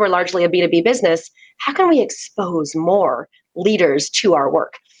development, because we're largely a B2B business, how can we expose more leaders to our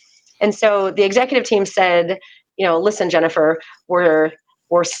work? And so the executive team said, listen, Jennifer, we're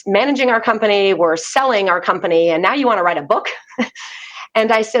managing our company, we're selling our company, and now you want to write a book?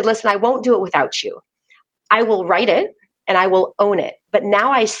 And I said, listen, I won't do it without you. I will write it and I will own it. But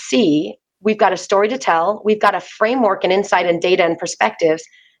now I see we've got a story to tell. We've got a framework and insight and data and perspectives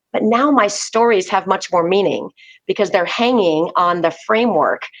But now my stories have much more meaning because they're hanging on the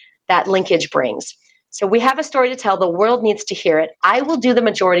framework that linkage brings. So we have a story to tell. The world needs to hear it. I will do the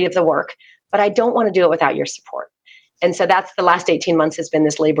majority of the work, but I don't want to do it without your support. And so that's the last 18 months has been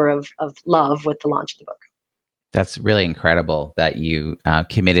this labor of love with the launch of the book. That's really incredible that you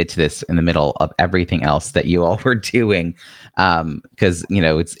committed to this in the middle of everything else that you all were doing, because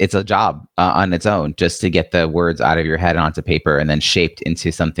it's a job on its own just to get the words out of your head onto paper and then shaped into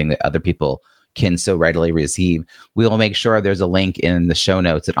something that other people can so readily receive. We will make sure there's a link in the show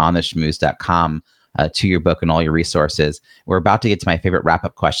notes at ontheschmooze.com to your book and all your resources. We're about to get to my favorite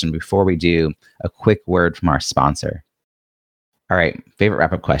wrap-up question. Before we do, a quick word from our sponsor. All right, favorite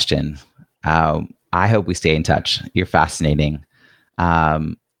wrap-up question. I hope we stay in touch. You're fascinating. A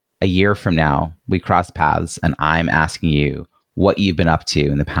year from now, we cross paths and I'm asking you what you've been up to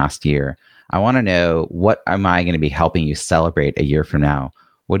in the past year. I want to know, what am I going to be helping you celebrate a year from now?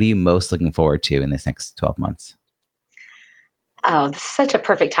 What are you most looking forward to in this next 12 months? Oh, this is such a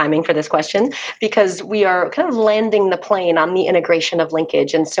perfect timing for this question because we are kind of landing the plane on the integration of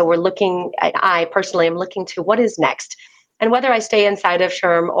linkage. And so I personally am looking to what is next. And whether I stay inside of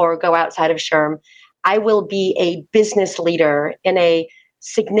SHRM or go outside of SHRM, I will be a business leader in a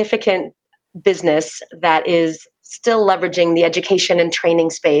significant business that is still leveraging the education and training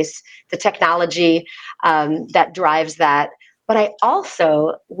space, the technology that drives that. But I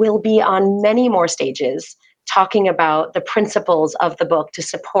also will be on many more stages talking about the principles of the book to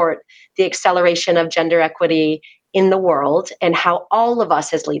support the acceleration of gender equity in the world and how all of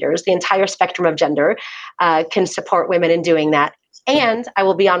us as leaders, the entire spectrum of gender, can support women in doing that. And I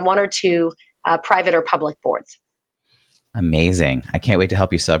will be on one or two private or public boards. Amazing. I can't wait to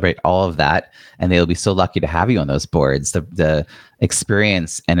help you celebrate all of that. And they'll be so lucky to have you on those boards. The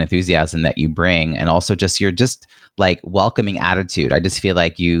experience and enthusiasm that you bring, and also just your like welcoming attitude. I just feel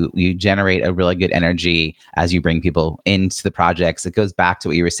like you generate a really good energy as you bring people into the projects. It goes back to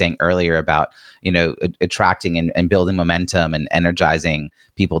what you were saying earlier about, attracting and building momentum and energizing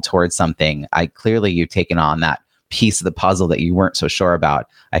people towards something. Clearly you've taken on that piece of the puzzle that you weren't so sure about.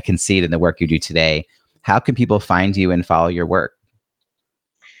 I can see it in the work you do today. How can people find you and follow your work?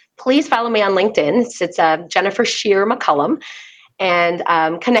 Please follow me on LinkedIn. It's Jennifer Shear McCollum, and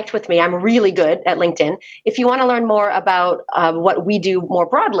connect with me. I'm really good at LinkedIn. If you want to learn more about what we do more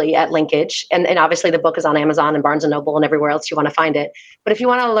broadly at Linkage, and obviously the book is on Amazon and Barnes & Noble and everywhere else you want to find it. But if you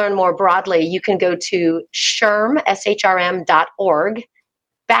want to learn more broadly, you can go to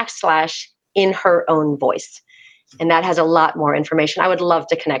shrm.org/in her own voice. And that has a lot more information. I would love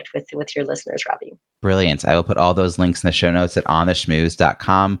to connect with your listeners, Robbie. Brilliant. I will put all those links in the show notes at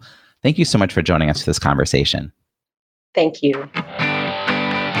ontheschmooze.com. Thank you so much for joining us for this conversation. Thank you.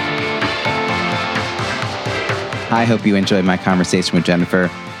 I hope you enjoyed my conversation with Jennifer.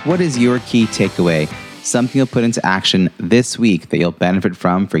 What is your key takeaway? Something you'll put into action this week that you'll benefit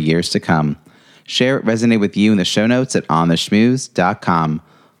from for years to come. Share what resonated with you in the show notes at ontheschmooze.com.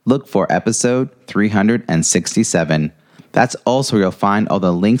 Look for episode 367. That's also where you'll find all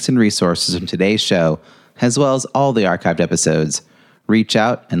the links and resources from today's show, as well as all the archived episodes. Reach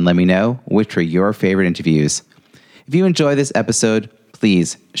out and let me know which were your favorite interviews. If you enjoy this episode,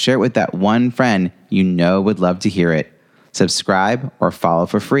 please share it with that one friend you know would love to hear it. Subscribe or follow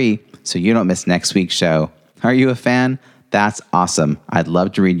for free so you don't miss next week's show. Are you a fan? That's awesome. I'd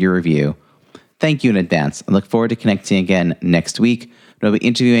love to read your review. Thank you in advance. I look forward to connecting again next week. We'll be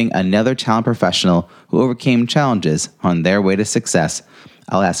interviewing another talent professional who overcame challenges on their way to success.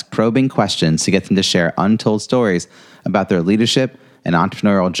 I'll ask probing questions to get them to share untold stories about their leadership and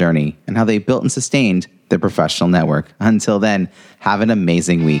entrepreneurial journey and how they built and sustained their professional network. Until then, have an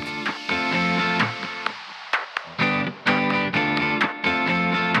amazing week.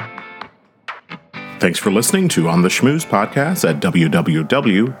 Thanks for listening to On the Schmooze podcast at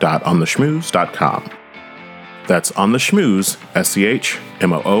www.ontheschmooze.com. That's On the Schmooze,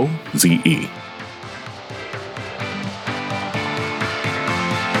 SCHMOOZE.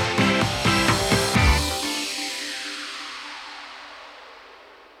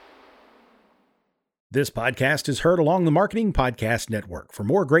 This podcast is heard along the Marketing Podcast Network. For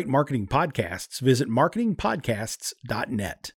more great marketing podcasts, visit marketingpodcasts.net.